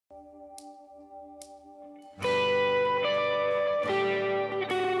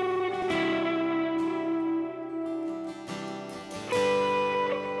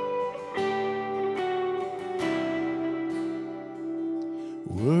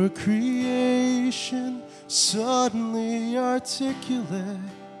Your creation suddenly articulate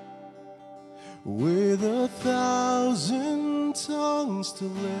with 1,000 tongues to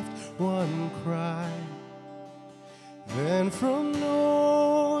lift one cry. And from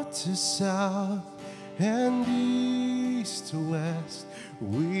north to south and east to west,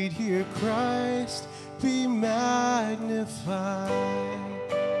 we'd hear Christ be magnified.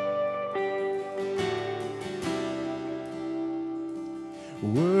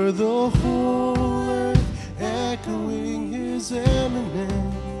 Were the whole earth echoing his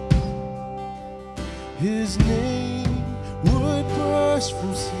eminence, his name would burst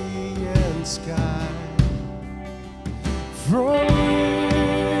from sea and sky. From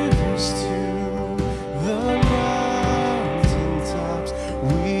rivers to the mountaintops,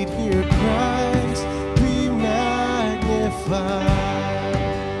 we'd hear Christ be magnified.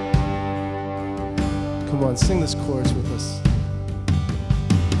 Come on, sing this chorus with us.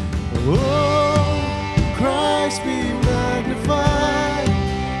 Oh, Christ be magnified.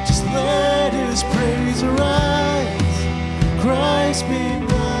 Just let his praise arise. Christ be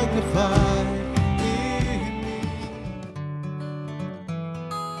magnified.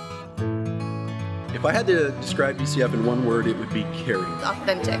 If I had to describe GCF in one word, it would be caring.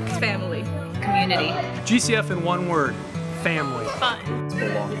 Authentic. Family. Community. GCF in one word. Family. Fun.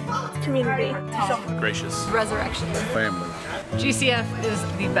 Belonging. Community. Gracious. Resurrection. Family. GCF is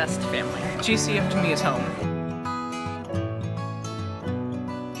the best family. GCF to me is home.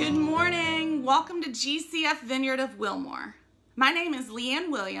 Good morning. Welcome to GCF Vineyard of Wilmore. My name is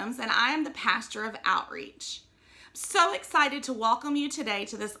Leanne Williams and I am the pastor of Outreach. I'm so excited to welcome you today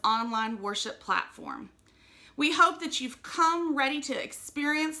to this online worship platform. We hope that you've come ready to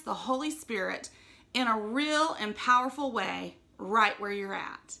experience the Holy Spirit in a real and powerful way right where you're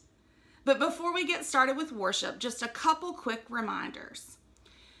at. But before we get started with worship, just a couple quick reminders.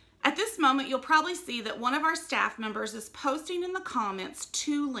 At this moment, you'll probably see that one of our staff members is posting in the comments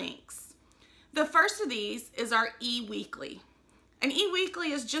 2 links. The first of these is our e-weekly. An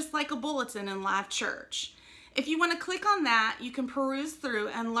e-weekly is just like a bulletin in live church. If you want to click on that, you can peruse through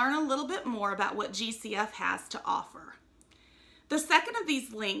and learn a little bit more about what GCF has to offer. The second of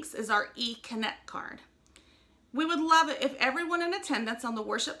these links is our e-connect card. We would love it if everyone in attendance on the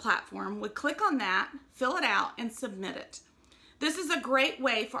worship platform would click on that, fill it out, and submit it. This is a great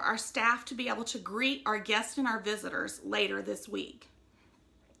way for our staff to be able to greet our guests and our visitors later this week.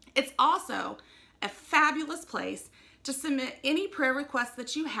 It's also a fabulous place to submit any prayer requests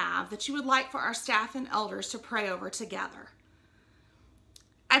that you have that you would like for our staff and elders to pray over together.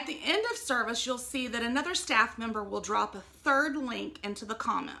 At the end of service, you'll see that another staff member will drop a 3rd link into the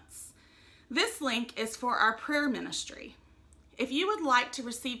comments. This link is for our prayer ministry. If you would like to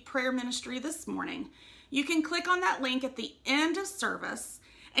receive prayer ministry this morning, you can click on that link at the end of service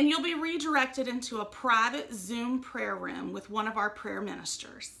and you'll be redirected into a private Zoom prayer room with one of our prayer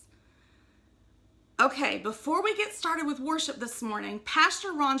ministers. Okay, before we get started with worship this morning, Pastor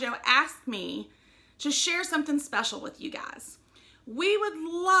Ronjo asked me to share something special with you guys. We would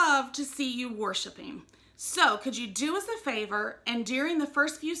love to see you worshiping. So could you do us a favor and during the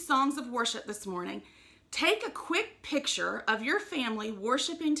first few songs of worship this morning, take a quick picture of your family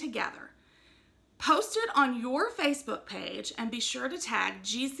worshiping together. Post it on your Facebook page and be sure to tag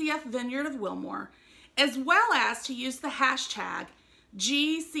GCF Vineyard of Wilmore, as well as to use the hashtag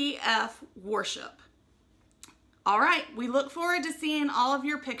GCF Worship. All right, we look forward to seeing all of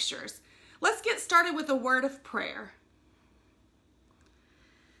your pictures. Let's get started with a word of prayer.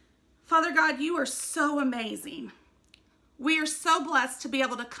 Father God, you are so amazing. We are so blessed to be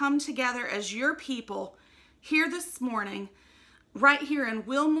able to come together as your people here this morning, right here in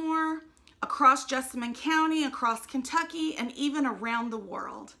Wilmore, across Jessamine County, across Kentucky, and even around the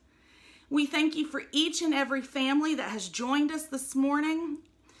world. We thank you for each and every family that has joined us this morning.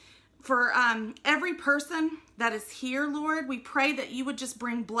 For every person that is here, Lord, we pray that you would just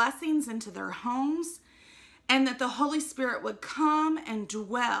bring blessings into their homes and that the Holy Spirit would come and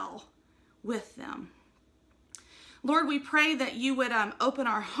dwell with them. Lord, we pray that you would open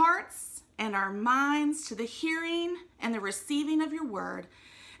our hearts and our minds to the hearing and the receiving of your word.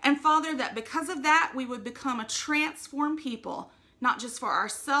 And Father, that because of that, we would become a transformed people, not just for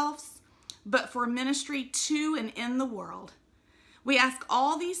ourselves, but for ministry to and in the world. We ask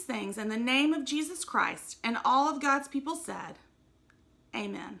all these things in the name of Jesus Christ, and all of God's people said,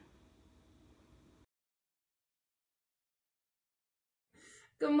 amen.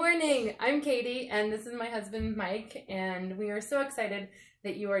 Good morning, I'm Katie, and this is my husband, Mike, and we are so excited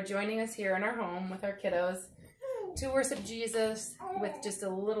that you are joining us here in our home with our kiddos to worship Jesus with just a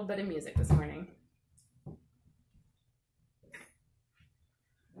little bit of music this morning.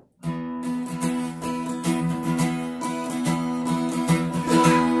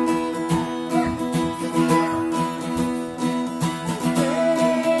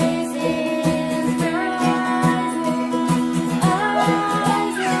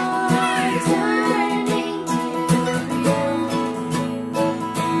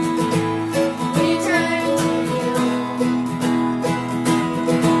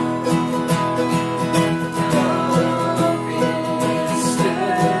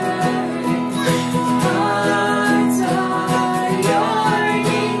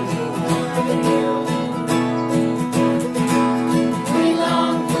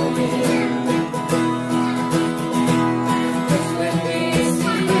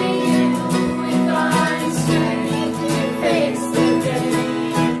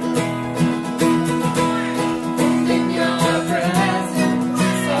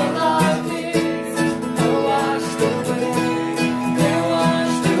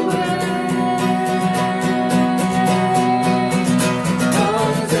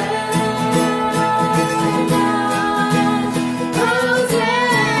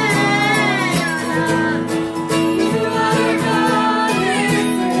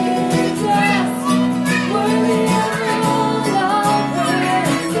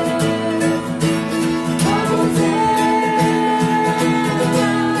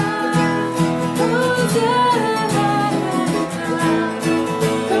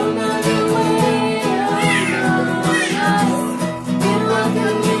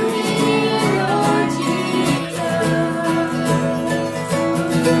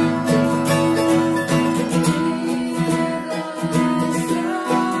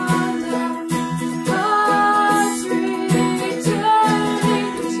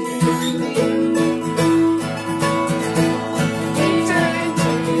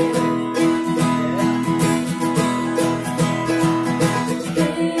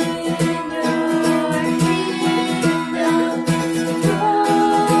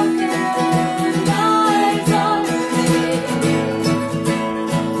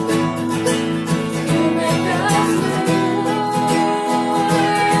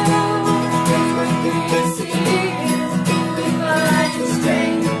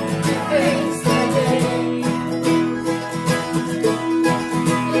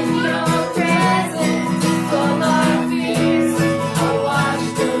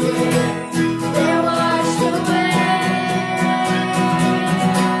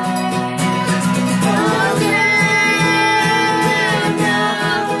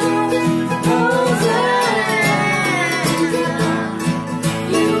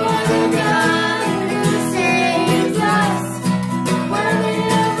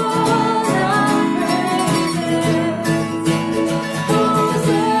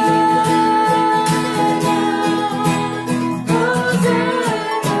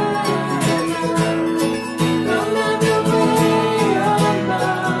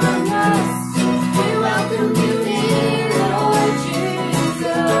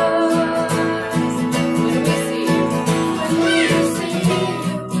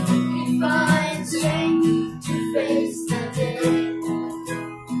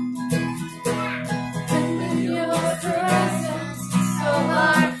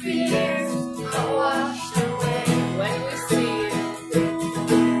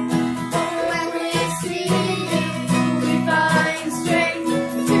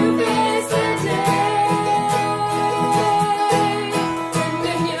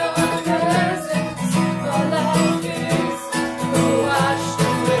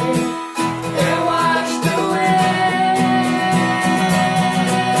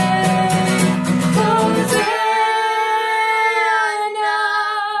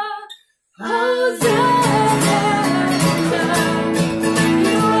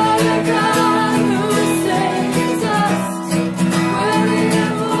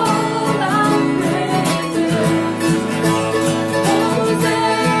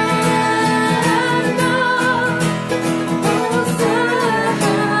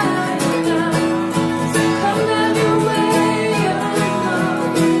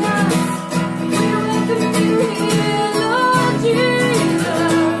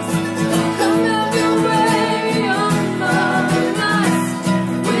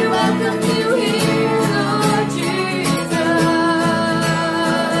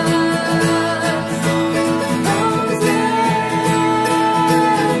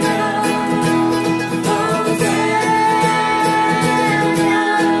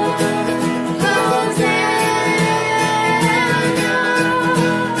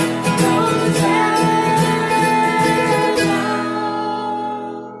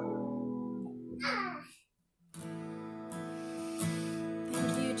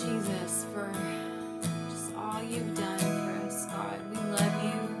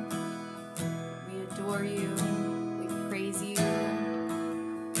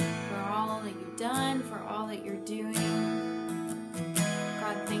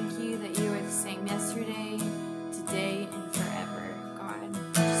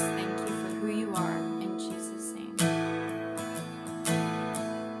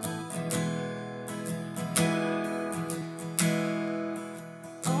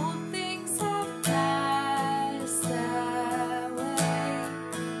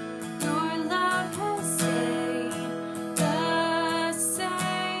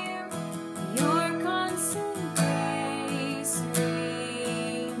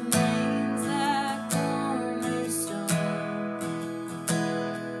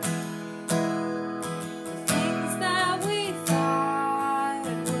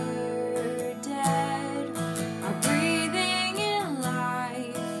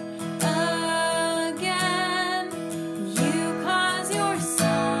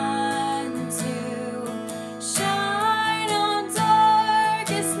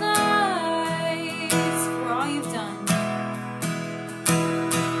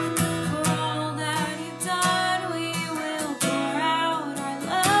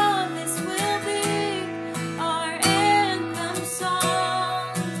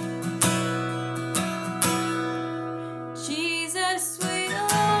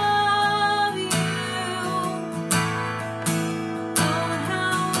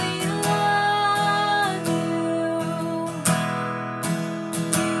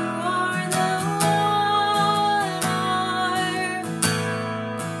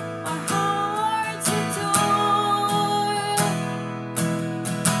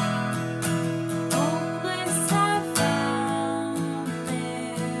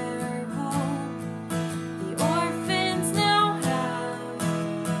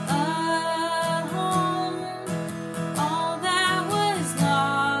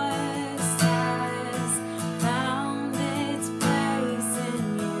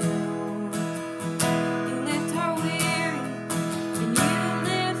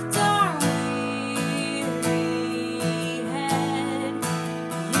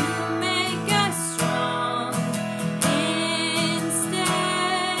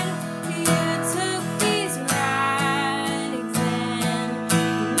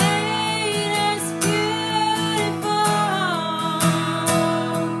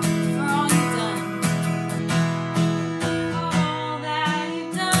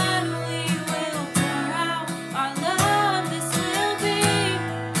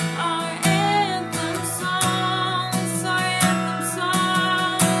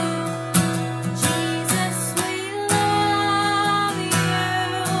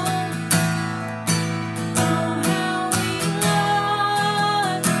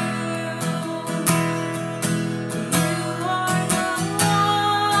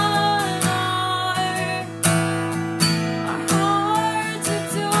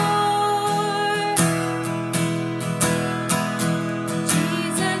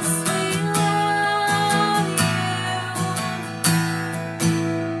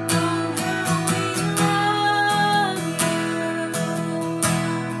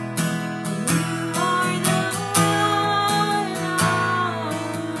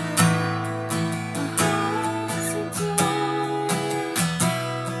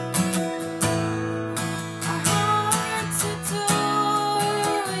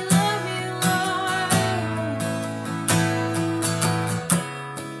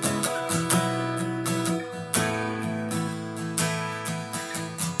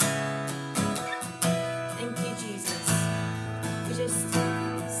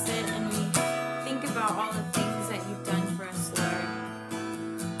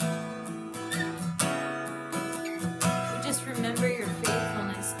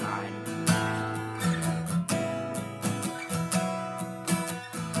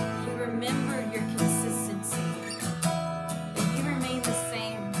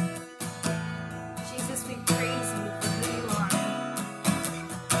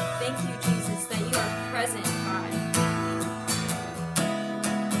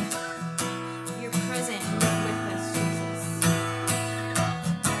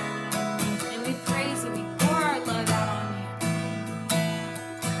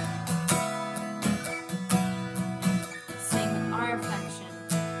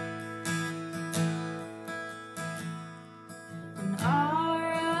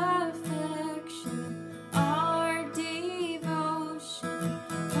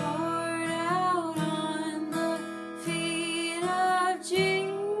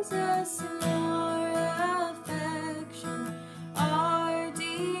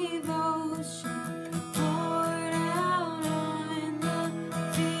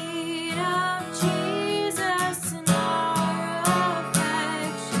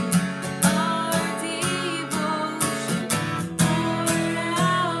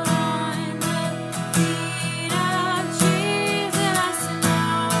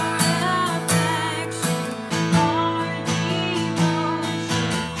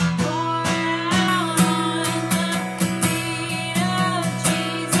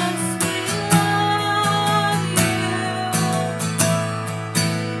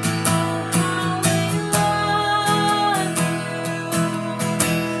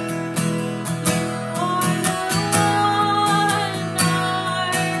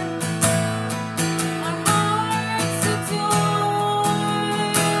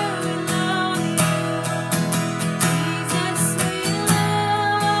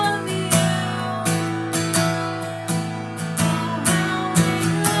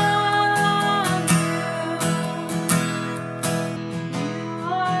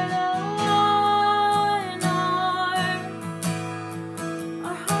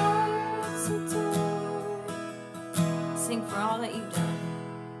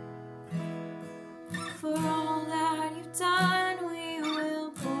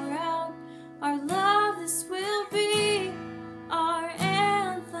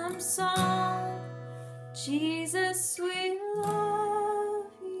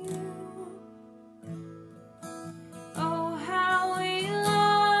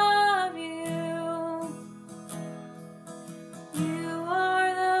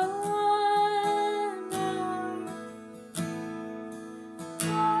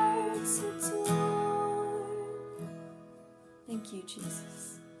 Thank you,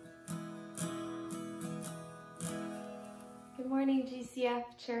 Jesus. Good morning, GCF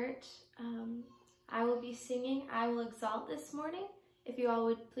Church. I will be singing I Will Exalt this morning. If you all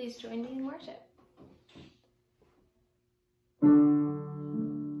would please join me in worship.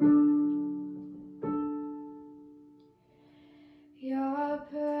 Your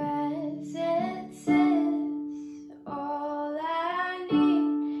presence is all I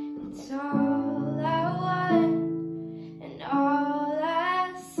need. It's all I want and all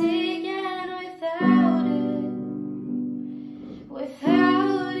I seek, and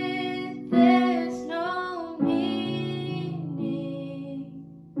without it, there's no meaning.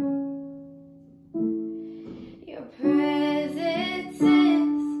 Your presence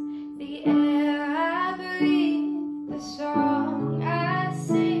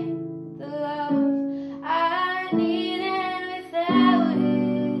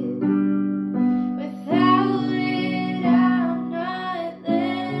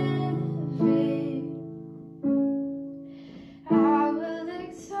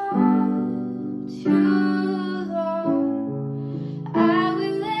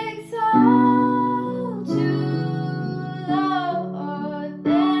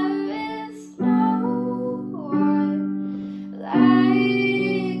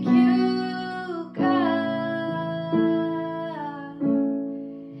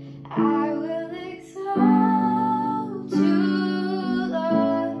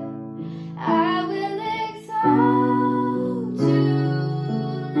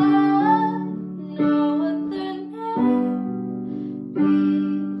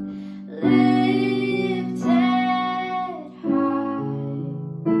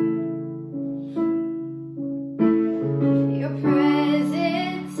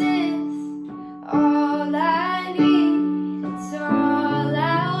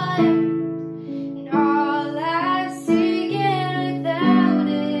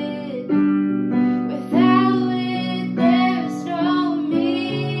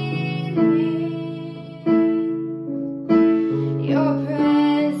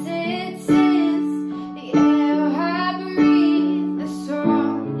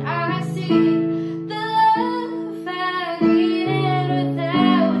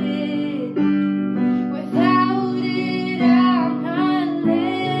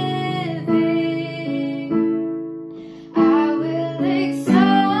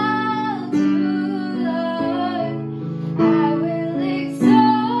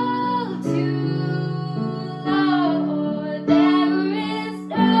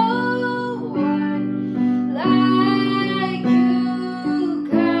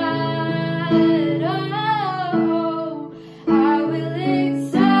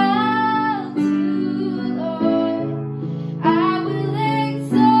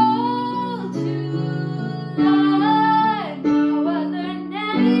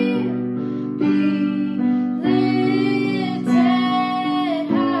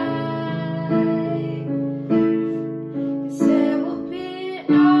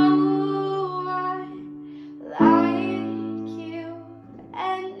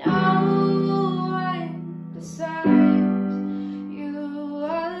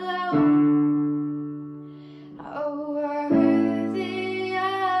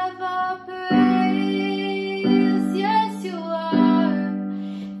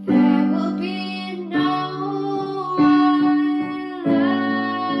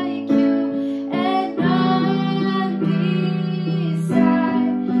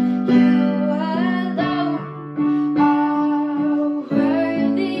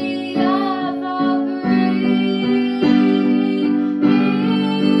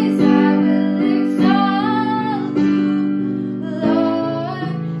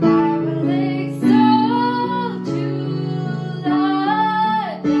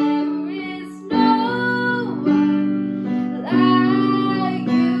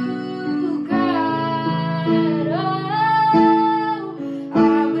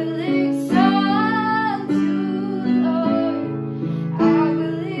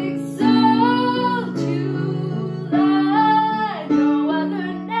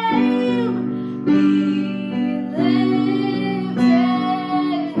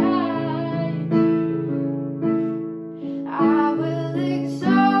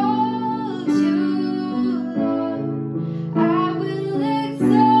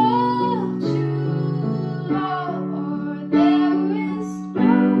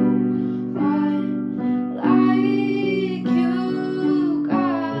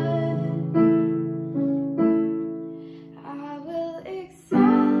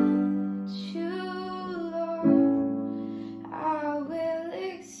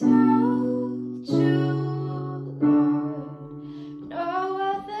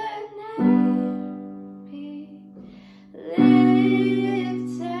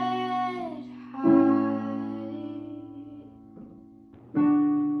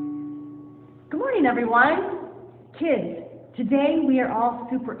morning, everyone. Kids, today we are all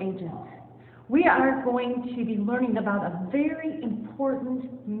super agents. We are going to be learning about a very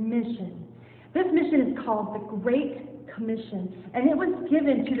important mission. This mission is called the Great Commission, and it was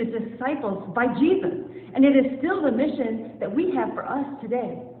given to the disciples by Jesus, and it is still the mission that we have for us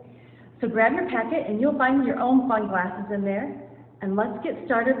today. So grab your packet, and you'll find your own fun glasses in there, and let's get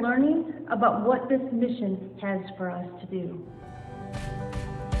started learning about what this mission has for us to do.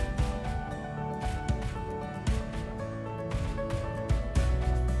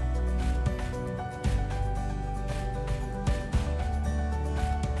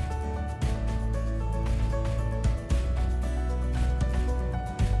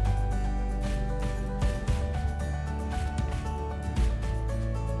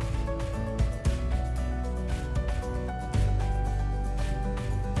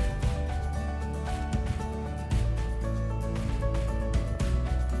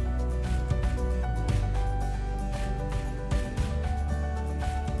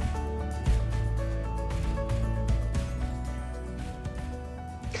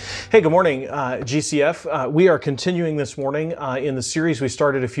 Hey, good morning, GCF. We are continuing this morning in the series we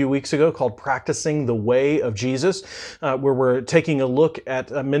started a few weeks ago called Practicing the Way of Jesus, where we're taking a look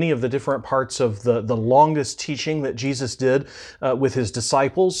at many of the different parts of the longest teaching that Jesus did with his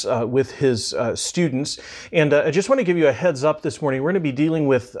disciples, with his students. And I just want to give you a heads up this morning. We're going to be dealing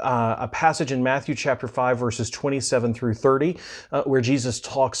with a passage in Matthew chapter 5, verses 27 through 30, where Jesus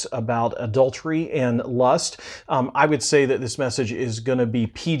talks about adultery and lust. I would say that this message is going to be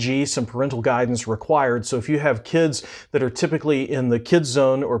PG, some parental guidance required. So if you have kids that are typically in the kids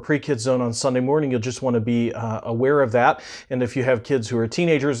zone or pre-kids zone on Sunday morning, you'll just want to be aware of that. And if you have kids who are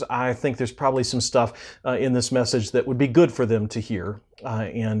teenagers, I think there's probably some stuff in this message that would be good for them to hear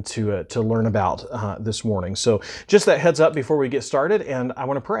and to learn about this morning. So just that heads up before we get started, and I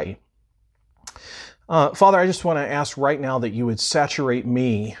want to pray. Father, I just want to ask right now that you would saturate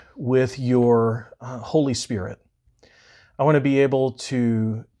me with your Holy Spirit. I want to be able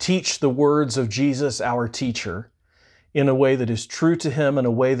to teach the words of Jesus, our teacher, in a way that is true to him, in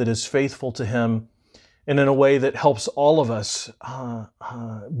a way that is faithful to him, and in a way that helps all of us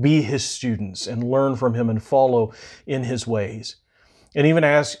be his students and learn from him and follow in his ways. And even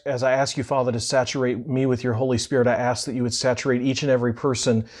as I ask you, Father, to saturate me with your Holy Spirit, I ask that you would saturate each and every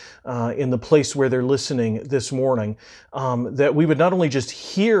person in the place where they're listening this morning, that we would not only just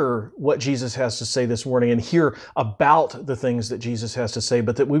hear what Jesus has to say this morning and hear about the things that Jesus has to say,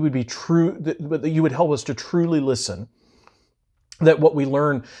 but that we would be true, that you would help us to truly listen, that what we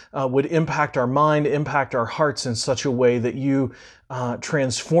learn would impact our mind, impact our hearts in such a way that you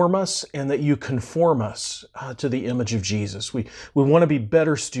transform us and that you conform us to the image of Jesus. We want to be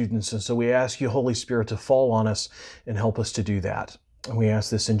better students, and so we ask you, Holy Spirit, to fall on us and help us to do that. And we ask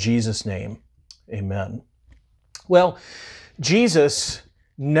this in Jesus' name. Amen. Well, Jesus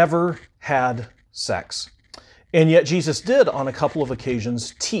never had sex. And yet Jesus did, on a couple of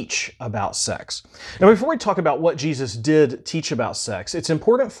occasions, teach about sex. Now, before we talk about what Jesus did teach about sex, it's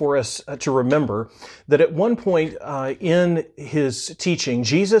important for us to remember that at one point in his teaching,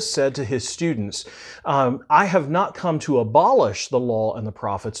 Jesus said to his students, I have not come to abolish the law and the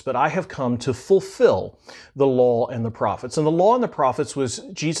prophets, but I have come to fulfill the law and the prophets. And the law and the prophets was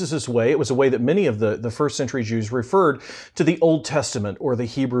Jesus' way. It was a way that many of the first century Jews referred to the Old Testament or the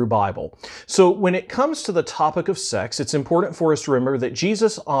Hebrew Bible. So when it comes to the topic of sex, it's important for us to remember that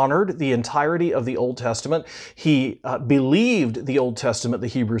Jesus honored the entirety of the Old Testament. He believed the Old Testament, the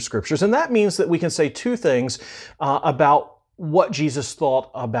Hebrew Scriptures, and that means that we can say two things about what Jesus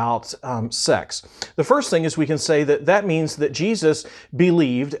thought about sex. The first thing is we can say that means that Jesus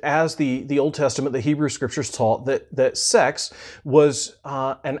believed, as the Old Testament, the Hebrew Scriptures taught, that sex was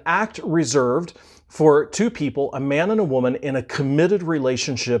an act reserved for two people, a man and a woman, in a committed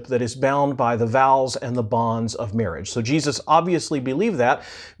relationship that is bound by the vows and the bonds of marriage. So Jesus obviously believed that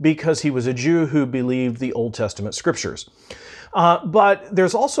because he was a Jew who believed the Old Testament Scriptures. But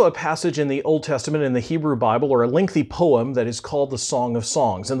there's also a passage in the Old Testament in the Hebrew Bible, or a lengthy poem, that is called the Song of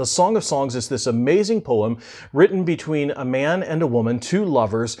Songs. And the Song of Songs is this amazing poem written between a man and a woman, two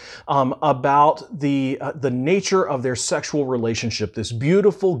lovers, about the nature of their sexual relationship, this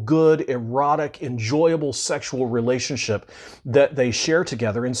beautiful, good, erotic, enjoyable sexual relationship that they share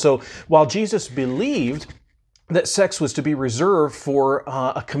together. And so while Jesus believed that sex was to be reserved for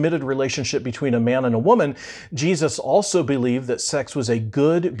a committed relationship between a man and a woman, Jesus also believed that sex was a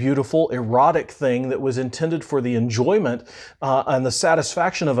good, beautiful, erotic thing that was intended for the enjoyment and the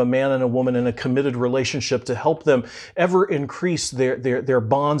satisfaction of a man and a woman in a committed relationship to help them ever increase their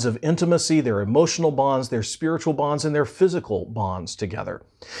bonds of intimacy, their emotional bonds, their spiritual bonds, and their physical bonds together.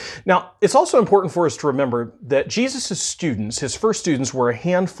 Now, it's also important for us to remember that Jesus' students, his first students, were a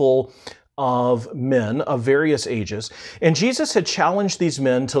handful of men of various ages. And Jesus had challenged these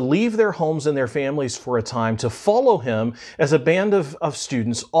men to leave their homes and their families for a time to follow him as a band of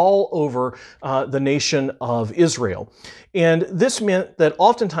students all over the nation of Israel. And this meant that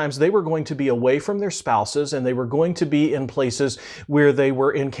oftentimes they were going to be away from their spouses, and they were going to be in places where they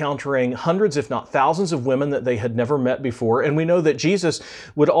were encountering hundreds, if not thousands, of women that they had never met before. And we know that Jesus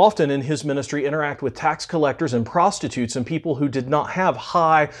would often in his ministry interact with tax collectors and prostitutes and people who did not have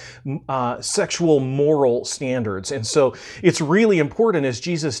high sexual moral standards. And so it's really important as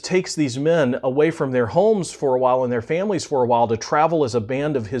Jesus takes these men away from their homes for a while and their families for a while to travel as a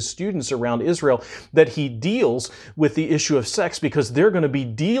band of his students around Israel, that he deals with the issue of sex, because they're going to be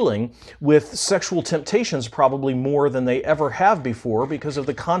dealing with sexual temptations probably more than they ever have before because of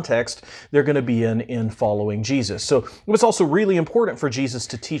the context they're going to be in following Jesus. So it was also really important for Jesus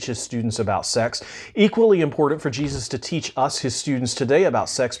to teach his students about sex. Equally important for Jesus to teach us, his students, today about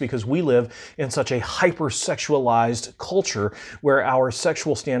sex, because we live in such a hyper-sexualized culture where our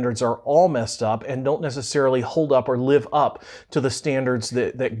sexual standards are all messed up and don't necessarily hold up or live up to the standards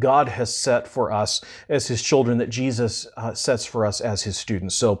that God has set for us as his children, that Jesus sets for us as his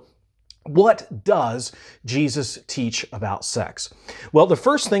students. So what does Jesus teach about sex? Well, the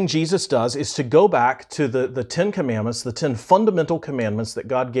first thing Jesus does is to go back to the 10 commandments, the 10 fundamental commandments that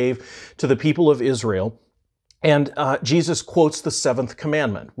God gave to the people of Israel. And Jesus quotes the 7th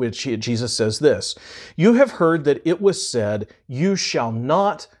commandment, which Jesus says this: "You have heard that it was said, 'You shall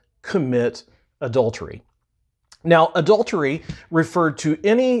not commit adultery.'" Now, adultery referred to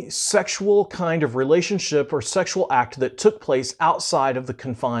any sexual kind of relationship or sexual act that took place outside of the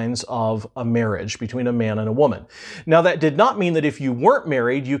confines of a marriage between a man and a woman. Now, that did not mean that if you weren't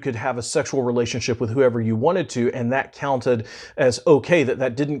married, you could have a sexual relationship with whoever you wanted to, and that counted as okay,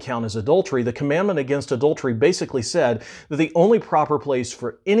 that didn't count as adultery. The commandment against adultery basically said that the only proper place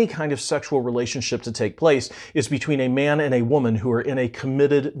for any kind of sexual relationship to take place is between a man and a woman who are in a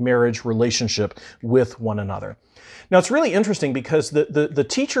committed marriage relationship with one another. Now, it's really interesting because the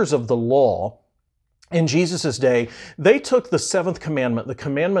teachers of the law in Jesus' day, they took the 7th commandment, the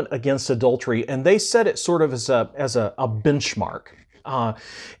commandment against adultery, and they set it sort of as a benchmark.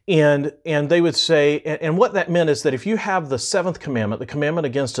 And they would say, and what that meant is that if you have the 7th commandment, the commandment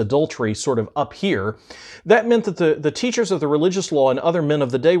against adultery, sort of up here, that meant that the teachers of the religious law and other men of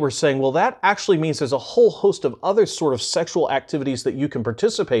the day were saying, well, that actually means there's a whole host of other sort of sexual activities that you can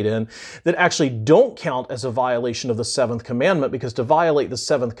participate in that actually don't count as a violation of the 7th commandment, because to violate the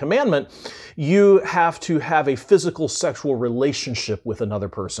 7th commandment, you have to have a physical sexual relationship with another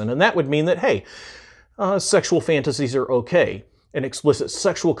person. And that would mean that, hey, sexual fantasies are okay. An explicit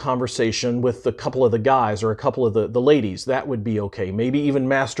sexual conversation with a couple of the guys or a couple of the ladies, that would be okay. Maybe even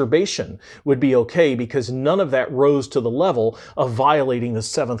masturbation would be okay, because none of that rose to the level of violating the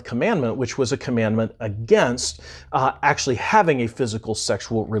 7th commandment, which was a commandment against actually having a physical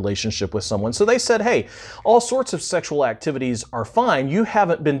sexual relationship with someone. So they said, hey, all sorts of sexual activities are fine. You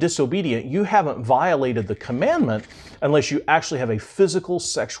haven't been disobedient. You haven't violated the commandment unless you actually have a physical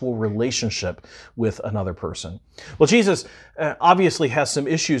sexual relationship with another person. Well, Jesus obviously has some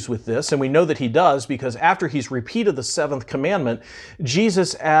issues with this, and we know that he does, because after he's repeated the 7th commandment,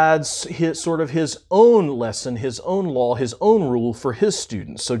 Jesus adds his own lesson, his own law, his own rule for his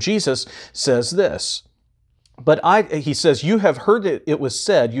students. So Jesus says this: he says, "You have heard it was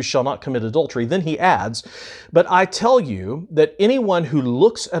said, 'You shall not commit adultery.' Then he adds, 'But I tell you that anyone who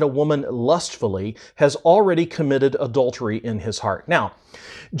looks at a woman lustfully has already committed adultery in his heart.'" Now,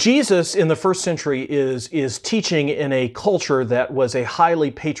 Jesus in the first century is teaching in a culture that was a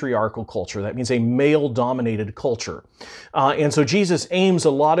highly patriarchal culture. That means a male-dominated culture. And so Jesus aims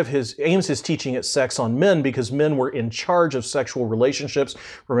his teaching at sex on men, because men were in charge of sexual relationships.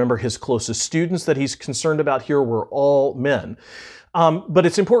 Remember, his closest students that he's concerned about here were all men. But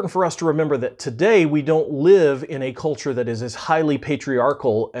it's important for us to remember that today we don't live in a culture that is as highly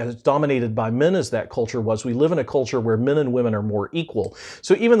patriarchal, as dominated by men as that culture was. We live in a culture where men and women are more equal.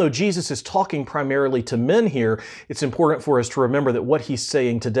 So even though Jesus is talking primarily to men here, it's important for us to remember that what he's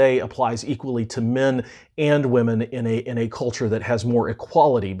saying today applies equally to men and women in a culture that has more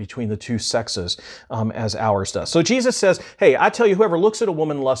equality between the two sexes as ours does. So Jesus says, hey, I tell you, whoever looks at a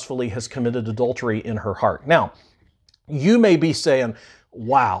woman lustfully has committed adultery in her heart. Now, you may be saying,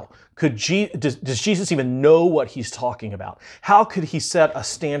 wow, does Jesus even know what he's talking about? How could he set a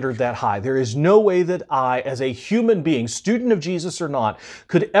standard that high? There is no way that I, as a human being, student of Jesus or not,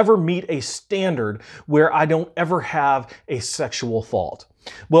 could ever meet a standard where I don't ever have a sexual thought.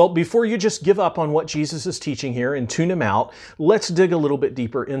 Well, before you just give up on what Jesus is teaching here and tune him out, let's dig a little bit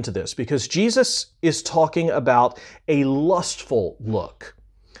deeper into this, because Jesus is talking about a lustful look,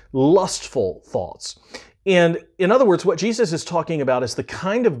 lustful thoughts. And in other words, what Jesus is talking about is the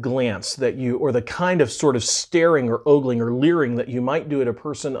kind of glance that you, or the kind of sort of staring or ogling or leering that you might do at a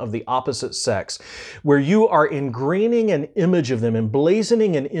person of the opposite sex, where you are ingraining an image of them,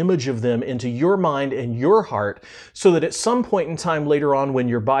 emblazoning an image of them into your mind and your heart, so that at some point in time later on when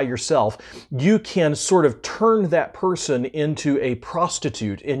you're by yourself, you can sort of turn that person into a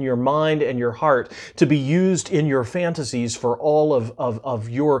prostitute in your mind and your heart to be used in your fantasies for all of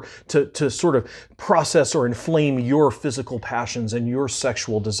your, to sort of process or inflame your physical passions and your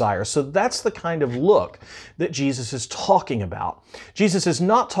sexual desires. So that's the kind of look that Jesus is talking about. Jesus is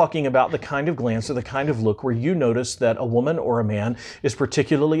not talking about the kind of glance or the kind of look where you notice that a woman or a man is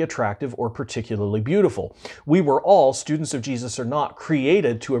particularly attractive or particularly beautiful. We were all, students of Jesus or not,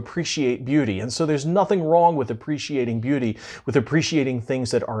 created to appreciate beauty. And so there's nothing wrong with appreciating beauty, with appreciating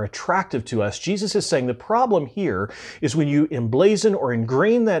things that are attractive to us. Jesus is saying the problem here is when you emblazon or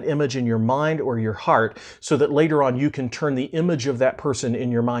ingrain that image in your mind or your heart, so that later on you can turn the image of that person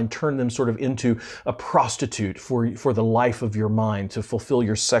in your mind, turn them sort of into a prostitute for the life of your mind, to fulfill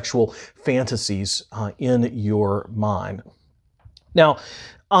your sexual fantasies in your mind. Now,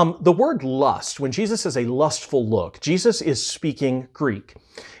 the word lust, when Jesus says a lustful look, Jesus is speaking Greek.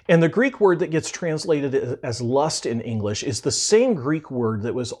 And the Greek word that gets translated as lust in English is the same Greek word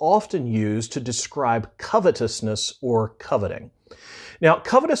that was often used to describe covetousness or coveting. Now,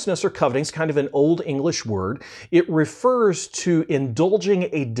 covetousness or coveting is kind of an old English word. It refers to indulging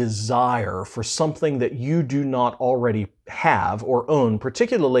a desire for something that you do not already have or own,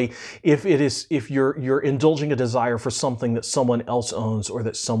 particularly if you're indulging a desire for something that someone else owns or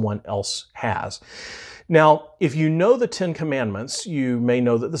that someone else has. Now, if you know the 10 Commandments, you may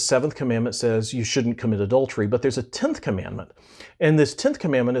know that the 7th commandment says you shouldn't commit adultery, but there's a 10th commandment. And this 10th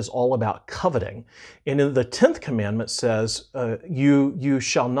commandment is all about coveting. And in the 10th commandment says, you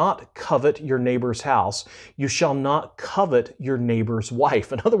shall not covet your neighbor's house. You shall not covet your neighbor's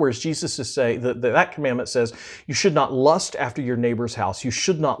wife. In other words, Jesus is saying that commandment says you should not lust after your neighbor's house. You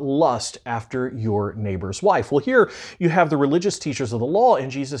should not lust after your neighbor's wife. Well, here you have the religious teachers of the law in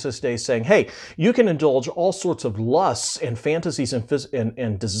Jesus' day saying, hey, you can indulge all sorts of lusts and fantasies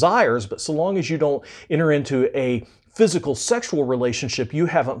and desires, but so long as you don't enter into a physical sexual relationship, you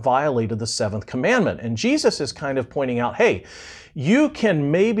haven't violated the 7th commandment. And Jesus is kind of pointing out, hey, you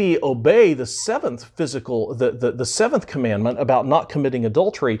can maybe obey the 7th the 7th commandment about not committing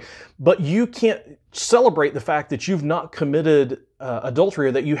adultery, but you can't celebrate the fact that you've not committed adultery,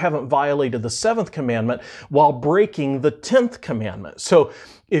 or that you haven't violated the 7th commandment while breaking the 10th commandment. So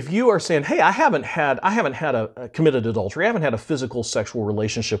if you are saying, hey, I haven't had a committed adultery, I haven't had a physical sexual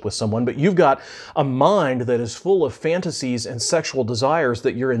relationship with someone, but you've got a mind that is full of fantasies and sexual desires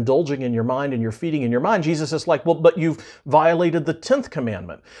that you're indulging in your mind and you're feeding in your mind, Jesus is like, well, but you've violated the 10th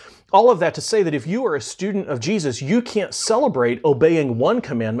commandment. All of that to say that if you are a student of Jesus, you can't celebrate obeying one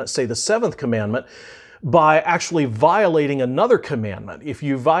commandment, say the 7th commandment, by actually violating another commandment. If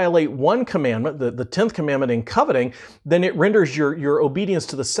you violate one commandment, the 10th commandment in coveting, then it renders your obedience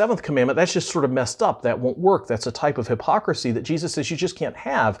to the 7th commandment. That's just sort of messed up. That won't work. That's a type of hypocrisy that Jesus says you just can't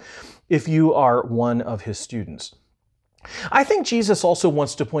have if you are one of his students. I think Jesus also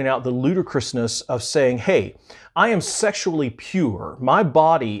wants to point out the ludicrousness of saying, hey, I am sexually pure. My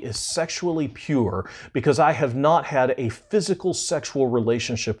body is sexually pure because I have not had a physical sexual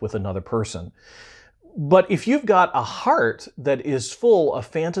relationship with another person. But if you've got a heart that is full of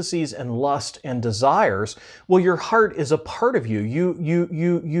fantasies and lust and desires, well, your heart is a part of you.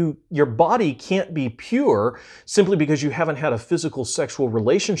 Your body can't be pure simply because you haven't had a physical sexual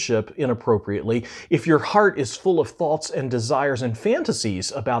relationship inappropriately if your heart is full of thoughts and desires and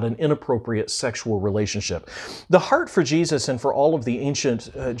fantasies about an inappropriate sexual relationship. The heart for Jesus and for all of the ancient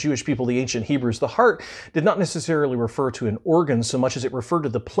Jewish people, the ancient Hebrews, the heart did not necessarily refer to an organ so much as it referred to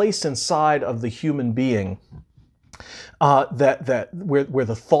the place inside of the human being where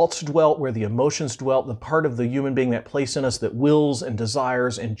the thoughts dwelt, where the emotions dwelt, the part of the human being, that place in us that wills and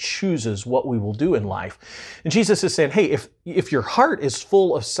desires and chooses what we will do in life. And Jesus is saying, hey, if your heart is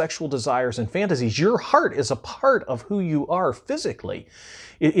full of sexual desires and fantasies, your heart is a part of who you are physically.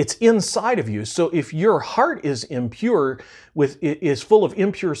 It's inside of you. So if your heart is impure, is full of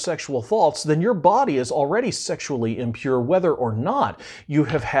impure sexual thoughts, then your body is already sexually impure, whether or not you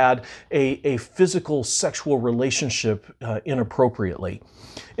have had a physical sexual relationship inappropriately.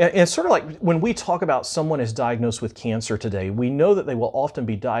 And sort of like when we talk about someone is diagnosed with cancer today, we know that they will often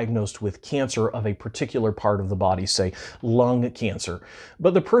be diagnosed with cancer of a particular part of the body, say lung cancer.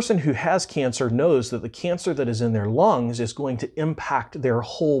 But the person who has cancer knows that the cancer that is in their lungs is going to impact their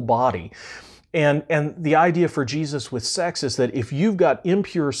whole body. And the idea for Jesus with sex is that if you've got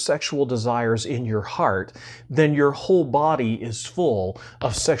impure sexual desires in your heart, then your whole body is full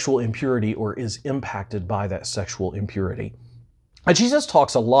of sexual impurity or is impacted by that sexual impurity. Jesus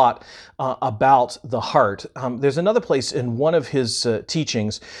talks a lot about the heart. There's another place in one of his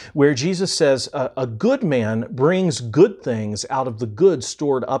teachings where Jesus says, a good man brings good things out of the good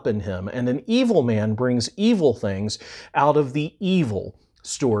stored up in him, and an evil man brings evil things out of the evil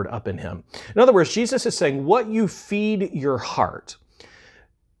stored up in him. In other words, Jesus is saying what you feed your heart,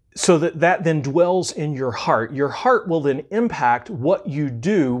 so that then dwells in your heart will then impact what you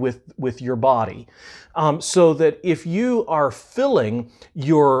do with your body. So that if you are filling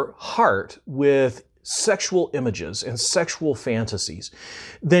your heart with sexual images and sexual fantasies,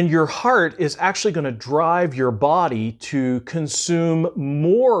 then your heart is actually going to drive your body to consume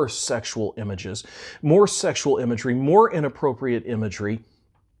more sexual images, more sexual imagery, more inappropriate imagery,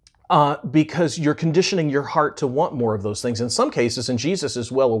 because you're conditioning your heart to want more of those things. In some cases, and Jesus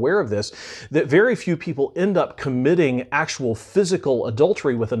is well aware of this, that very few people end up committing actual physical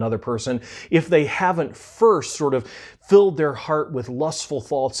adultery with another person if they haven't first sort of filled their heart with lustful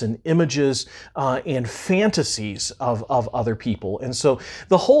thoughts and images and fantasies of other people. And so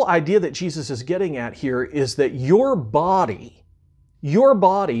the whole idea that Jesus is getting at here is that your body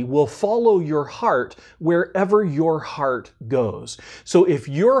will follow your heart wherever your heart goes. So if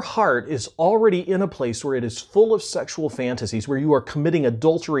your heart is already in a place where it is full of sexual fantasies, where you are committing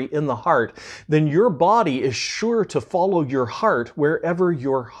adultery in the heart, then your body is sure to follow your heart wherever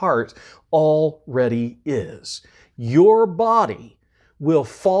your heart already is. Your body will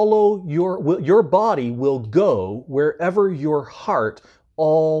follow your body will go wherever your heart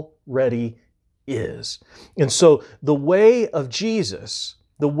already is. And so the way of Jesus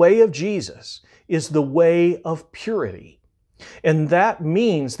is the way of purity. And that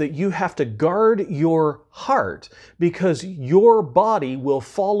means that you have to guard your heart, because your body will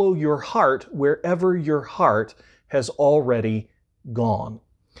follow your heart wherever your heart has already gone.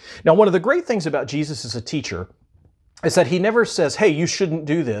 Now, one of the great things about Jesus as a teacher is that he never says, hey, you shouldn't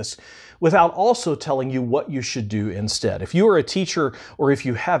do this, without also telling you what you should do instead. If you are a teacher or if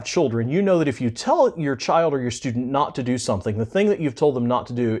you have children, you know that if you tell your child or your student not to do something, the thing that you've told them not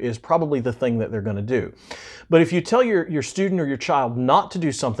to do is probably the thing that they're going to do. But if you tell your student or your child not to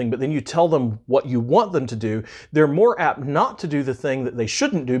do something, but then you tell them what you want them to do, they're more apt not to do the thing that they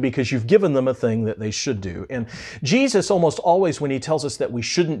shouldn't do because you've given them a thing that they should do. And Jesus almost always, when he tells us that we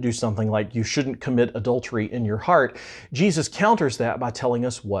shouldn't do something, like you shouldn't commit adultery in your heart, Jesus counters that by telling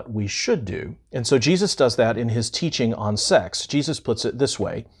us what we should do. And so Jesus does that in his teaching on sex. Jesus puts it this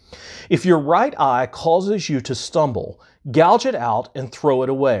way: if your right eye causes you to stumble, gouge it out and throw it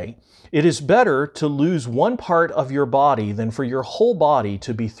away. It is better to lose one part of your body than for your whole body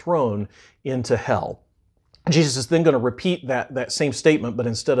to be thrown into hell. Jesus is then going to repeat that same statement, but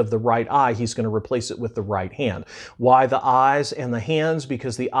instead of the right eye, he's going to replace it with the right hand. Why the eyes and the hands?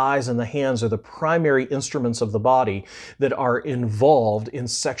 Because the eyes and the hands are the primary instruments of the body that are involved in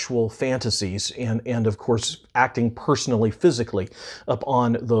sexual fantasies and of course, acting personally, physically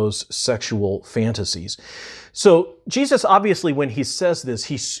upon those sexual fantasies. So Jesus, obviously, when he says this,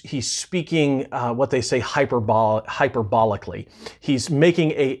 he's speaking what they say hyperbolically. He's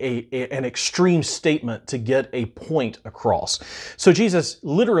making an extreme statement to get get a point across. So Jesus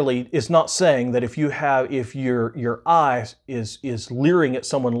literally is not saying that if your eye is leering at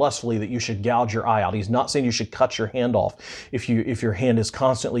someone lustfully, that you should gouge your eye out. He's not saying you should cut your hand off if your hand is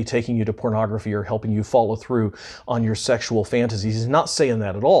constantly taking you to pornography or helping you follow through on your sexual fantasies. He's not saying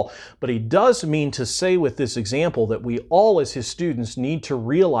that at all. But he does mean to say with this example that we all as his students need to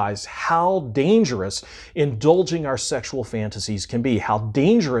realize how dangerous indulging our sexual fantasies can be, how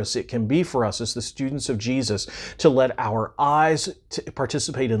dangerous it can be for us as the students of Jesus to let our eyes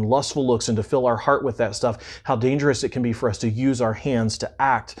participate in lustful looks and to fill our heart with that stuff, how dangerous it can be for us to use our hands to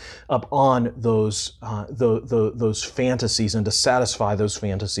act upon those fantasies and to satisfy those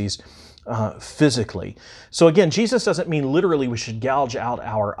fantasies physically. So again, Jesus doesn't mean literally we should gouge out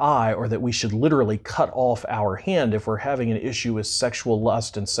our eye or that we should literally cut off our hand if we're having an issue with sexual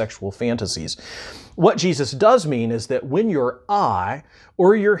lust and sexual fantasies. What Jesus does mean is that when your eye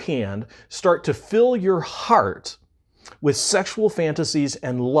or your hand start to fill your heart with sexual fantasies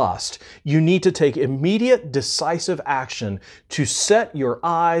and lust, you need to take immediate, decisive action to set your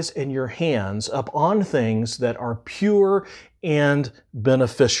eyes and your hands up on things that are pure and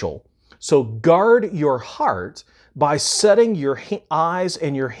beneficial. So guard your heart by setting your eyes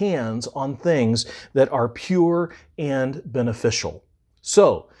and your hands on things that are pure and beneficial.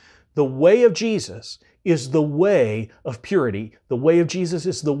 So the way of Jesus is the way of purity. The way of Jesus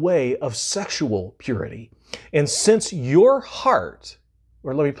is the way of sexual purity. And since your heart,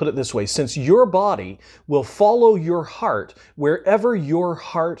 or let me put it this way, since your body will follow your heart wherever your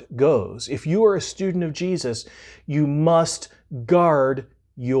heart goes, if you are a student of Jesus, you must guard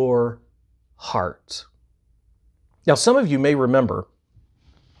your heart. Now, some of you may remember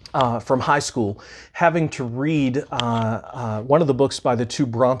from high school having to read one of the books by the two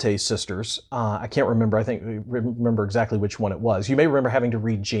Bronte sisters. I can't remember. I think remember exactly which one it was. You may remember having to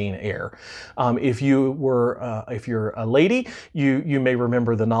read Jane Eyre. If you're a lady, you may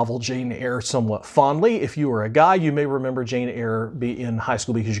remember the novel Jane Eyre somewhat fondly. If you were a guy, you may remember Jane Eyre in high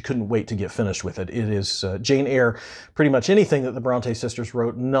school because you couldn't wait to get finished with it. It is Jane Eyre. Pretty much anything that the Bronte sisters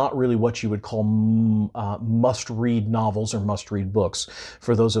wrote, not really what you would call must-read novels or must-read books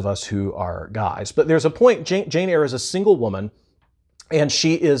for those of us who are guys. But there's a point, Jane Eyre is a single woman, and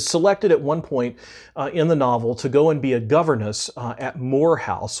she is selected at one point in the novel to go and be a governess at Moor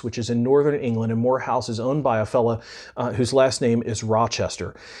House, which is in northern England, and Moor House is owned by a fella whose last name is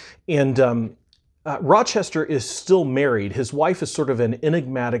Rochester. And Rochester is still married. His wife is sort of an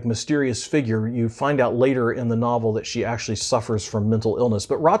enigmatic, mysterious figure. You find out later in the novel that she actually suffers from mental illness.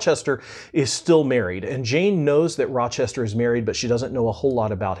 But Rochester is still married. And Jane knows that Rochester is married, but she doesn't know a whole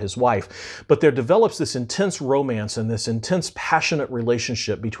lot about his wife. But there develops this intense romance and this intense, passionate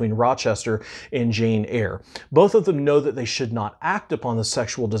relationship between Rochester and Jane Eyre. Both of them know that they should not act upon the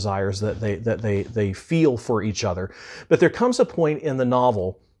sexual desires that they feel for each other. But there comes a point in the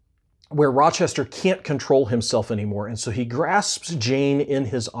novel where Rochester can't control himself anymore, and so he grasps Jane in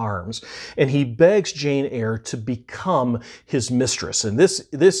his arms, and he begs Jane Eyre to become his mistress. And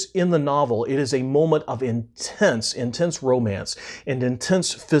this in the novel, it is a moment of intense romance and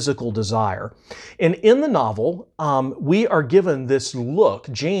intense physical desire. And in the novel, we are given this look.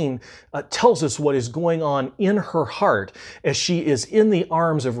 Jane tells us what is going on in her heart as she is in the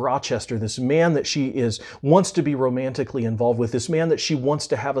arms of Rochester, this man that she wants to be romantically involved with, this man that she wants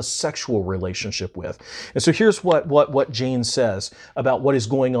to have a sexual relationship with. And so here's what Jane says about what is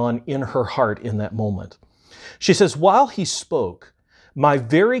going on in her heart in that moment. She says, "While he spoke, my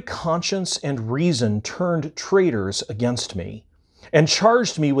very conscience and reason turned traitors against me and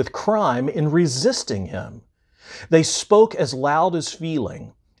charged me with crime in resisting him. They spoke as loud as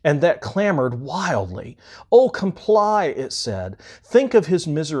feeling, and that clamored wildly. 'Oh, comply,' it said. 'Think of his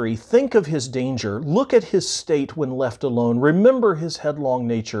misery. Think of his danger. Look at his state when left alone. Remember his headlong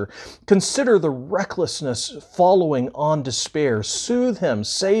nature. Consider the recklessness following on despair. Soothe him.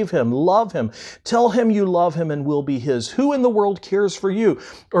 Save him. Love him. Tell him you love him and will be his. Who in the world cares for you,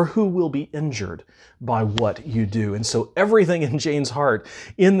 or who will be injured by what you do?'" And so everything in Jane's heart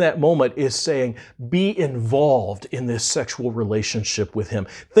in that moment is saying, be involved in this sexual relationship with him.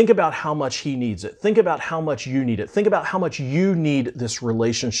 Think about how much he needs it. Think about how much you need it. Think about how much you need this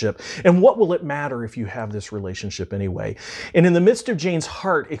relationship. And what will it matter if you have this relationship anyway? And in the midst of Jane's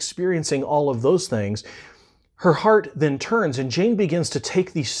heart experiencing all of those things, her heart then turns, and Jane begins to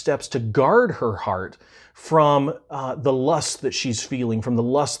take these steps to guard her heart from the lust that she's feeling, from the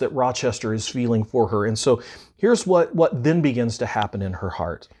lust that Rochester is feeling for her. And so here's what then begins to happen in her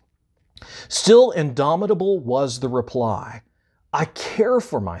heart. "Still indomitable was the reply, 'I care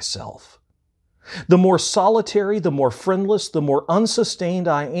for myself. The more solitary, the more friendless, the more unsustained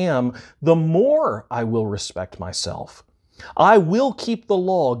I am, the more I will respect myself. I will keep the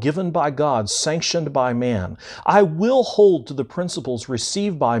law given by God, sanctioned by man. I will hold to the principles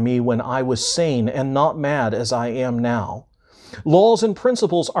received by me when I was sane and not mad as I am now. Laws and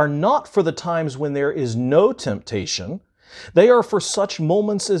principles are not for the times when there is no temptation. They are for such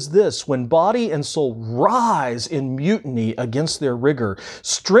moments as this, when body and soul rise in mutiny against their rigor.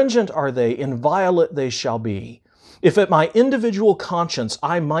 Stringent are they, inviolate they shall be. If at my individual conscience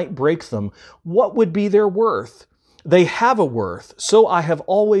I might break them, what would be their worth? They have a worth, so I have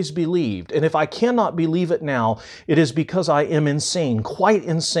always believed, and if I cannot believe it now, it is because I am insane, quite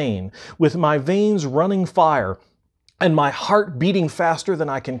insane, with my veins running fire, and my heart beating faster than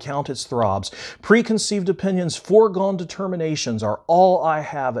I can count its throbs. Preconceived opinions, foregone determinations are all I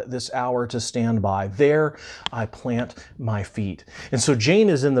have at this hour to stand by. There I plant my feet. And so Jane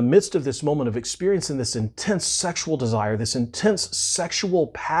is in the midst of this moment of experiencing this intense sexual desire, this intense sexual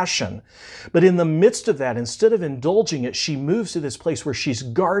passion. But in the midst of that, instead of indulging it, she moves to this place where she's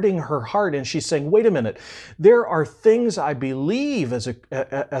guarding her heart and she's saying, wait a minute, there are things I believe as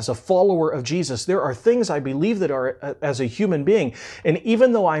a follower of Jesus. There are things I believe that are as a human being. And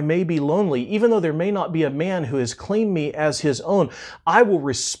even though I may be lonely, even though there may not be a man who has claimed me as his own, I will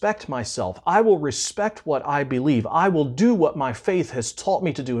respect myself. I will respect what I believe. I will do what my faith has taught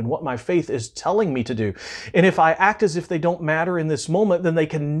me to do and what my faith is telling me to do. And if I act as if they don't matter in this moment, then they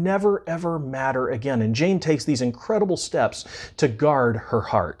can never, ever matter again. And Jane takes these incredible steps to guard her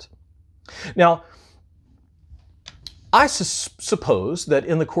heart. Now, I suppose that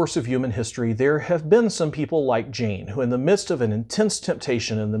in the course of human history, there have been some people like Jane who, in the midst of an intense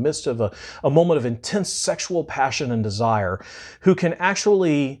temptation, in the midst of a moment of intense sexual passion and desire, who can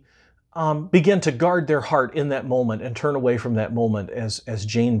actually begin to guard their heart in that moment and turn away from that moment as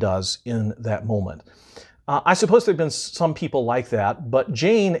Jane does in that moment. I suppose there have been some people like that, but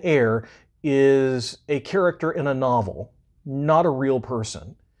Jane Eyre is a character in a novel, not a real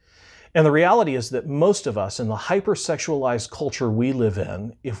person. And the reality is that most of us in the hypersexualized culture we live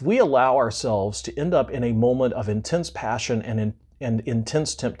in, if we allow ourselves to end up in a moment of intense passion and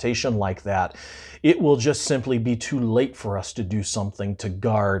intense temptation like that, it will just simply be too late for us to do something to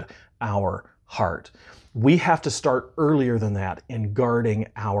guard our heart. We have to start earlier than that in guarding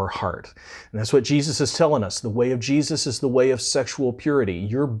our heart. And that's what Jesus is telling us. The way of Jesus is the way of sexual purity.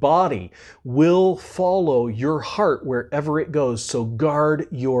 Your body will follow your heart wherever it goes, so guard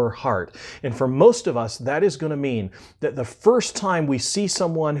your heart. And for most of us, that is going to mean that the first time we see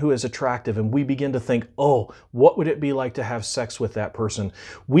someone who is attractive and we begin to think, oh, what would it be like to have sex with that person?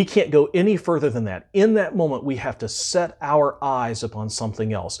 We can't go any further than that. In that moment, we have to set our eyes upon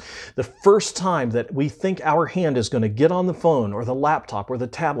something else. The first time that we think our hand is going to get on the phone or the laptop or the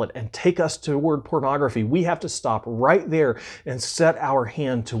tablet and take us toward pornography, we have to stop right there and set our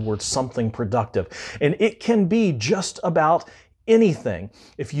hand towards something productive. And it can be just about anything.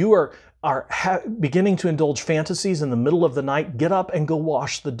 If you are beginning to indulge fantasies in the middle of the night, get up and go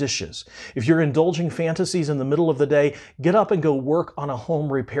wash the dishes. If you're indulging fantasies in the middle of the day, get up and go work on a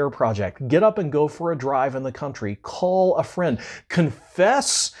home repair project. Get up and go for a drive in the country. Call a friend.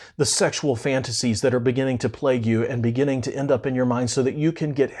 Confess the sexual fantasies that are beginning to plague you and beginning to end up in your mind so that you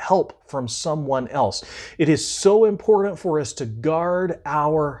can get help from someone else. It is so important for us to guard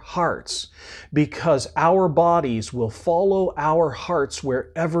our hearts because our bodies will follow our hearts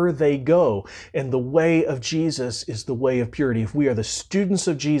wherever they go. And the way of Jesus is the way of purity. If we are the students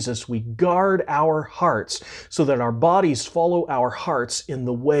of Jesus, we guard our hearts so that our bodies follow our hearts in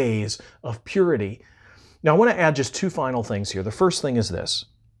the ways of purity. Now, I want to add just two final things here. The first thing is this.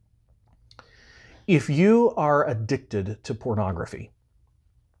 If you are addicted to pornography,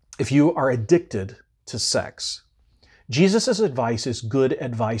 if you are addicted to sex, Jesus' advice is good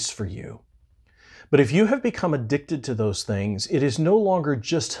advice for you. But if you have become addicted to those things, it is no longer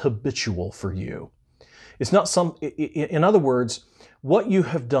just habitual for you. It's not in other words, what you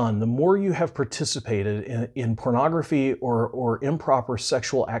have done, the more you have participated in pornography or improper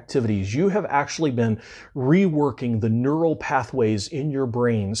sexual activities, you have actually been reworking the neural pathways in your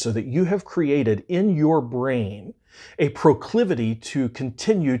brain so that you have created in your brain a proclivity to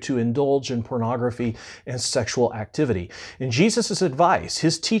continue to indulge in pornography and sexual activity. And Jesus' advice,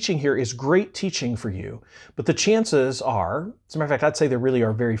 his teaching here is great teaching for you, but the chances are, as a matter of fact, I'd say there really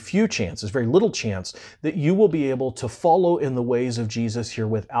are very few chances, very little chance that you will be able to follow in the ways of Jesus here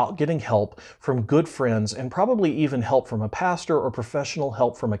without getting help from good friends and probably even help from a pastor or professional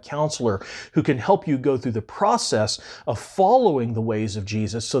help from a counselor who can help you go through the process of following the ways of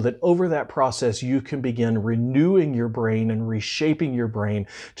Jesus so that over that process you can begin renewing renewing your brain and reshaping your brain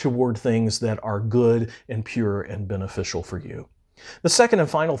toward things that are good and pure and beneficial for you. The second and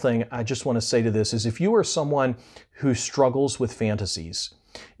final thing I just want to say to this is, if you are someone who struggles with fantasies,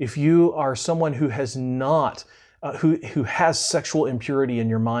 if you are someone who has not who has sexual impurity in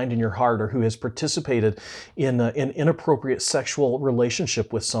your mind and your heart, or who has participated in an inappropriate sexual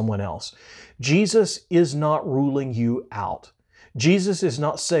relationship with someone else, Jesus is not ruling you out. Jesus is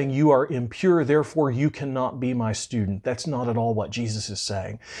not saying you are impure, therefore you cannot be my student. That's not at all what Jesus is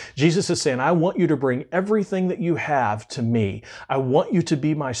saying. Jesus is saying, I want you to bring everything that you have to me. I want you to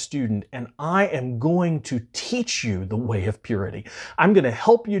be my student, and I am going to teach you the way of purity. I'm going to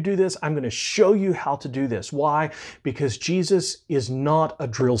help you do this. I'm going to show you how to do this. Why? Because Jesus is not a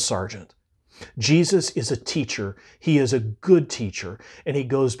drill sergeant. Jesus is a teacher. He is a good teacher, and he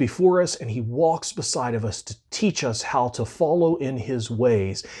goes before us and he walks beside of us to teach us how to follow in his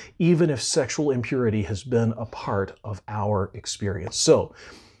ways, even if sexual impurity has been a part of our experience. So,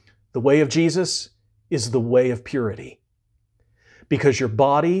 the way of Jesus is the way of purity, because your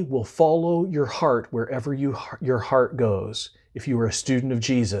body will follow your heart wherever your heart goes. If you are a student of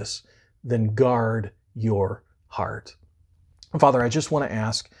Jesus, then guard your heart. Father, I just want to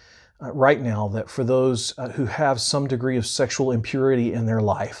ask right now that for those who have some degree of sexual impurity in their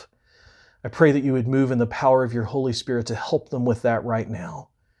life, I pray that you would move in the power of your Holy Spirit to help them with that right now.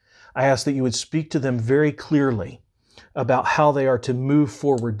 I ask that you would speak to them very clearly about how they are to move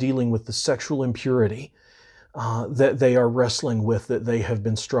forward dealing with the sexual impurity that they are wrestling with, that they have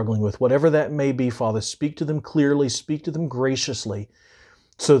been struggling with. Whatever that may be, Father, speak to them clearly, speak to them graciously,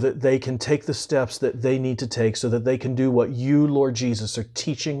 so that they can take the steps that they need to take, so that they can do what you, Lord Jesus, are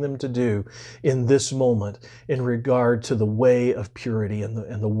teaching them to do in this moment in regard to the way of purity and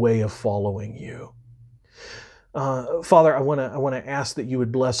the way of following you. Father, I want to ask that you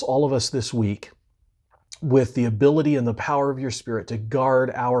would bless all of us this week with the ability and the power of your Spirit to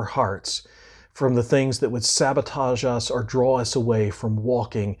guard our hearts from the things that would sabotage us or draw us away from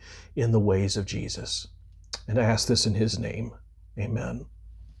walking in the ways of Jesus. And I ask this in his name. Amen.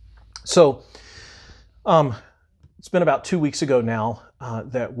 So, it's been about 2 weeks ago now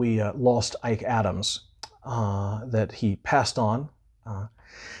that we lost Ike Adams, that he passed on.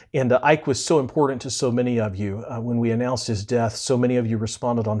 And Ike was so important to so many of you. When we announced his death, so many of you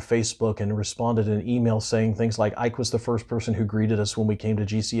responded on Facebook and responded in email saying things like, Ike was the first person who greeted us when we came to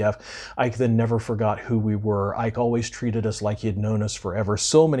GCF. Ike then never forgot who we were. Ike always treated us like he had known us forever.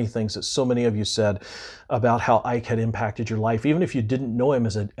 So many things that so many of you said about how Ike had impacted your life, even if you didn't know him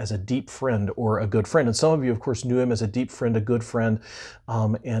as a deep friend or a good friend. And some of you, of course, knew him as a deep friend, a good friend,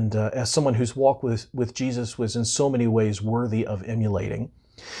 and as someone whose walk with Jesus was in so many ways worthy of emulating.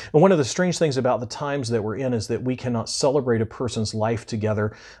 And one of the strange things about the times that we're in is that we cannot celebrate a person's life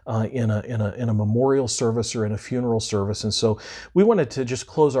together in a memorial service or in a funeral service. And so we wanted to just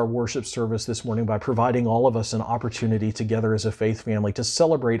close our worship service this morning by providing all of us an opportunity together as a faith family to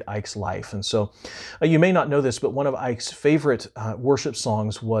celebrate Ike's life. And so you may not know this, but one of Ike's favorite worship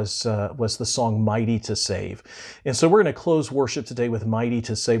songs was the song Mighty to Save. And so we're going to close worship today with Mighty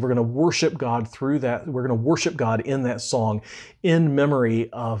to Save. We're going to worship God through that. We're going to worship God in that song in memory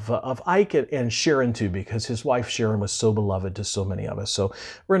of Ike and Sharon too, because his wife Sharon was so beloved to so many of us. So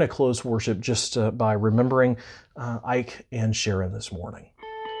we're going to close worship just by remembering Ike and Sharon this morning.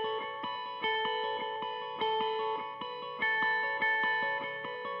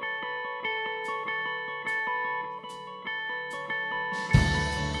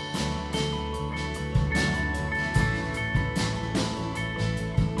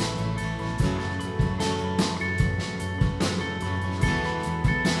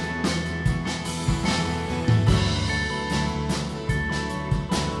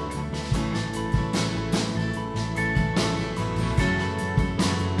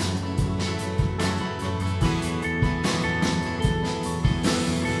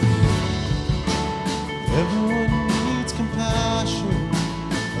 Everyone needs compassion,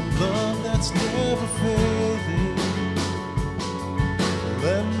 a love that's never fading.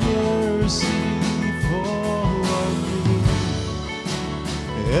 Let mercy fall on me.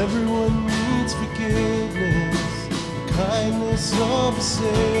 Everyone needs forgiveness, the kindness of a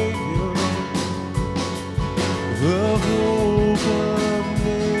Savior, the hope of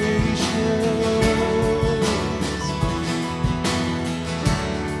nations.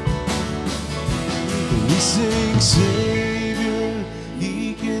 We sing Savior,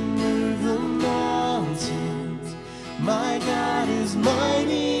 He can move the mountains. My God is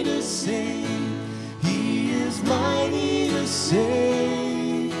mighty to save. He is mighty to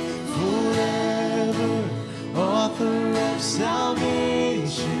save. Forever, author of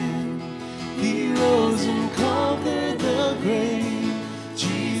salvation, He rose and conquered.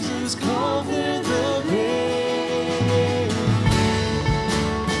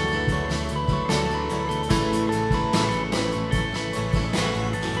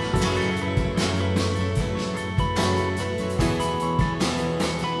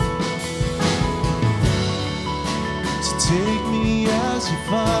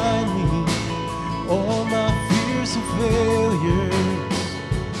 all my fears and failures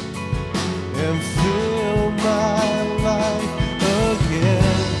and fill my life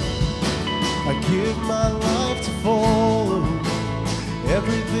again. I give my life to follow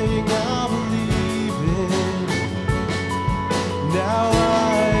everything I believe in. Now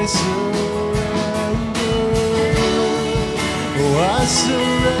I surrender. Oh, I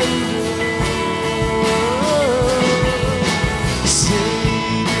surrender.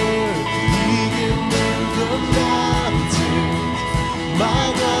 Savior, He can move the mountains. My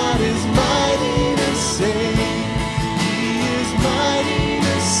God is mighty to save. He is mighty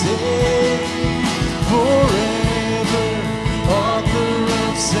to save. Forever, author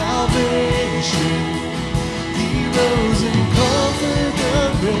of salvation. He rose and conquered the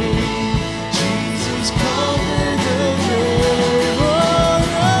grave. Jesus conquered the grave. Oh,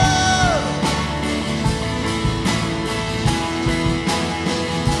 yeah.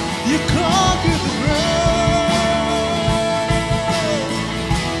 You conquered the grave.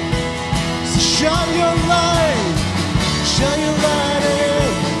 So shine your light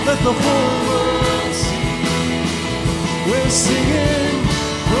in, let the whole world see. We're singing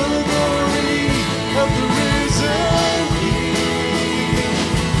for the glory of the risen King.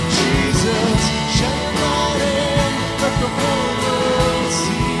 Jesus, shine your light in, let the whole world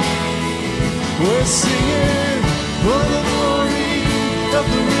see. We're singing for the glory of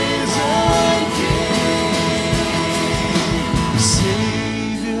the risen King.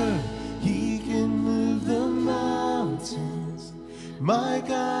 Savior, He can move the mountains. My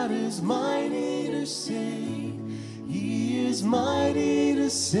God is mighty to save. He is mighty to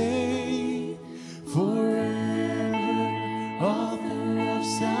save. Forever, author of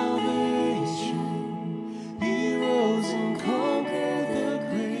salvation. He rose and conquered the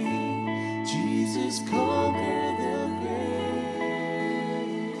grave. Jesus conquered the grave.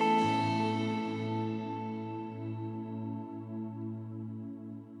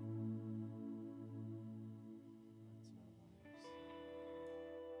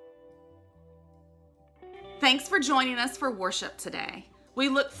 Thanks for joining us for worship today. We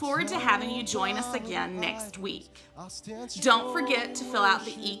look forward to having you join us again next week. Don't forget to fill out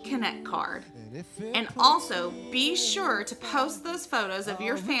the eConnect card. And also be sure to post those photos of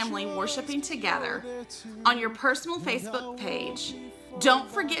your family worshiping together on your personal Facebook page. Don't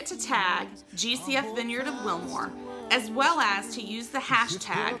forget to tag GCF Vineyard of Wilmore, as well as to use the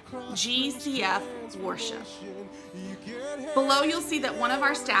hashtag GCF Worship. Below you'll see that one of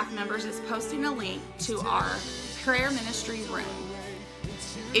our staff members is posting a link to our prayer ministry room.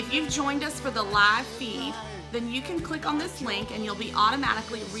 If you've joined us for the live feed, then you can click on this link and you'll be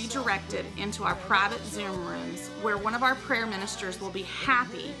automatically redirected into our private Zoom rooms where one of our prayer ministers will be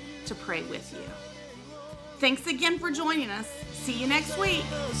happy to pray with you. Thanks again for joining us. See you next week.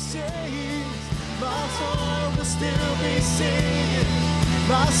 My song will still be singing.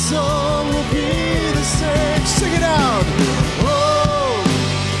 My song will be the same. Sing it out. Oh,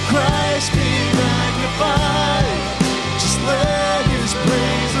 Christ be magnified. Just let His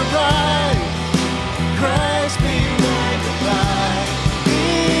praise arise. Christ be magnified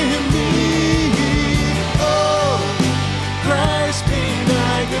in me. Oh, Christ be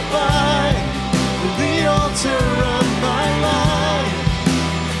magnified in the altar of my life.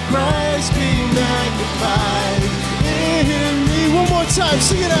 Christ be magnified in me. One more time,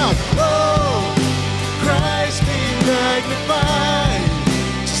 sing it out. Oh, Christ be magnified.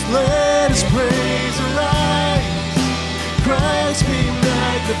 Just let His praise arise. Christ be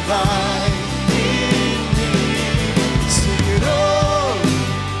magnified in me. Sing it, oh,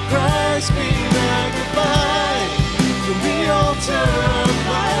 Christ be magnified in the altar of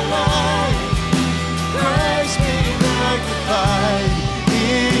my life. Christ be magnified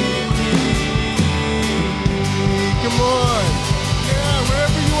in me. Come on. Yeah,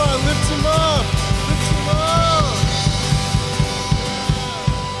 wherever you are, lift Him up. Lift Him up.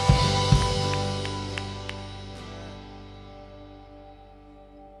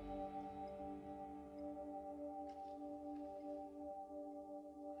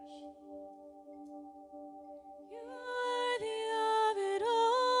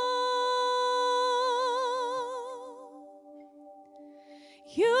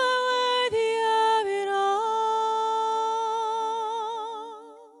 You